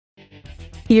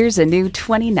Here's a new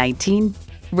 2019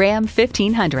 Ram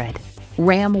 1500.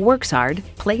 Ram works hard,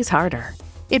 plays harder.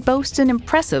 It boasts an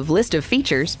impressive list of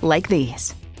features like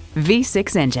these: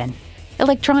 V6 engine,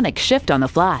 electronic shift on the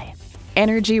fly,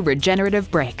 energy regenerative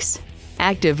brakes,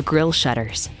 active grille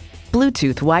shutters,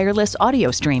 Bluetooth wireless audio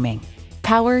streaming,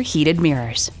 power heated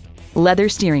mirrors, leather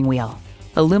steering wheel,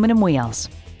 aluminum wheels,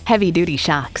 heavy-duty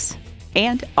shocks,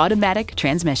 and automatic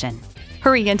transmission.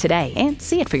 Hurry in today and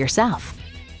see it for yourself.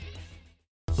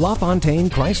 LaFontaine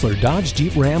Chrysler Dodge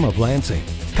Jeep Ram of Lansing.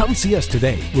 Come see us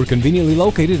today. We're conveniently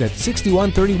located at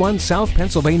 6131 South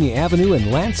Pennsylvania Avenue in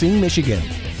Lansing, Michigan.